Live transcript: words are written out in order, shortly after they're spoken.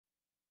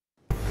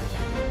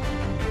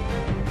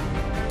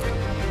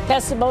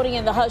Testimony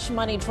in the hush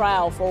money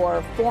trial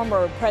for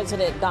former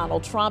President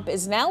Donald Trump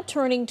is now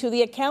turning to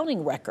the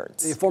accounting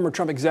records. The former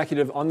Trump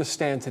executive on the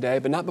stand today,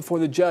 but not before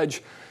the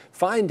judge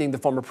finding the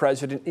former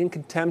president in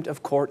contempt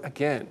of court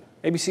again.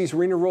 ABC's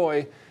Reena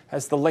Roy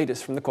has the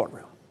latest from the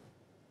courtroom.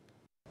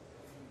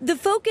 The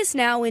focus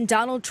now in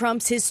Donald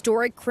Trump's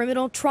historic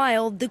criminal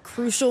trial, the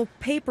crucial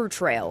paper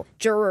trail.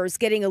 Jurors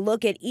getting a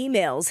look at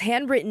emails,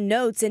 handwritten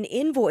notes, and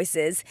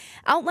invoices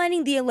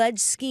outlining the alleged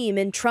scheme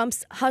in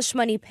Trump's hush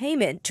money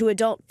payment to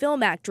adult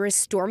film actress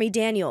Stormy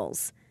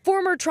Daniels.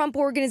 Former Trump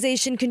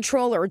Organization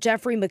controller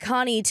Jeffrey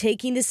McConney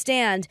taking the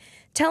stand,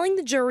 telling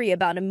the jury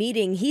about a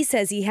meeting he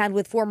says he had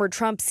with former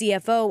Trump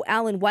CFO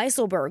Alan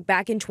Weisselberg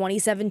back in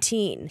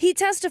 2017. He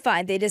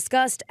testified they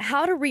discussed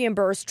how to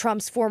reimburse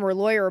Trump's former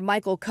lawyer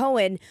Michael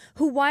Cohen,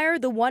 who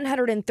wired the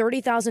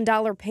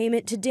 $130,000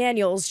 payment to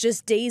Daniels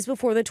just days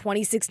before the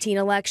 2016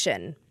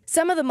 election.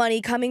 Some of the money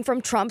coming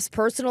from Trump's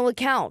personal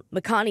account,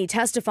 McConney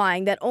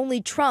testifying that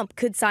only Trump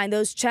could sign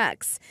those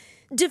checks.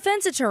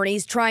 Defense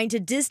attorneys trying to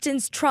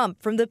distance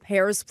Trump from the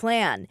pair's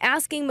plan,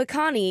 asking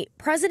McConney,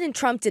 President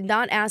Trump did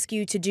not ask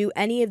you to do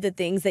any of the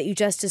things that you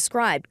just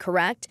described,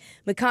 correct?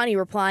 McConney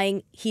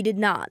replying, he did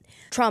not.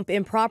 Trump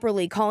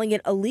improperly calling it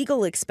a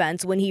legal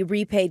expense when he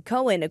repaid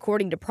Cohen,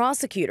 according to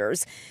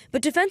prosecutors.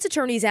 But defense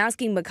attorneys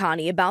asking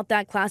McConney about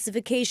that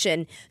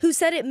classification, who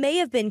said it may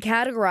have been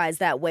categorized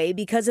that way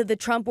because of the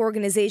Trump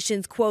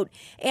Organization's, quote,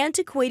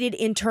 antiquated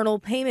internal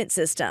payment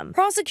system.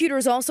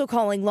 Prosecutors also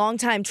calling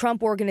longtime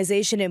Trump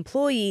Organization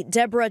employee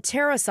Deborah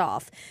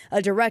Tarasoff,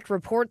 a direct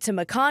report to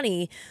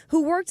McConney,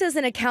 who worked as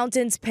an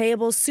accountant's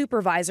payable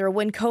supervisor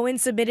when Cohen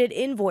submitted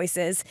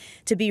invoices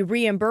to be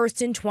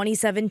reimbursed in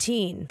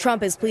 2017.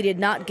 Trump has pleaded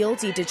not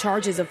guilty to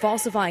charges of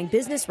falsifying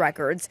business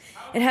records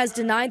and has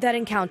denied that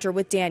encounter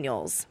with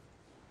Daniels.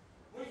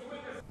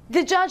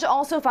 The judge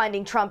also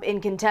finding Trump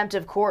in contempt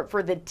of court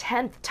for the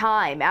 10th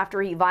time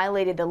after he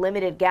violated the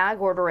limited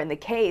gag order in the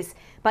case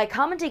by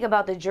commenting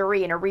about the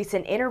jury in a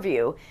recent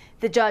interview.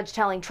 The judge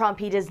telling Trump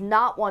he does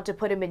not want to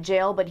put him in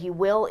jail, but he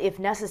will if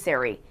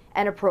necessary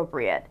and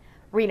appropriate.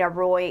 Reena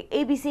Roy,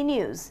 ABC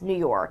News, New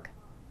York.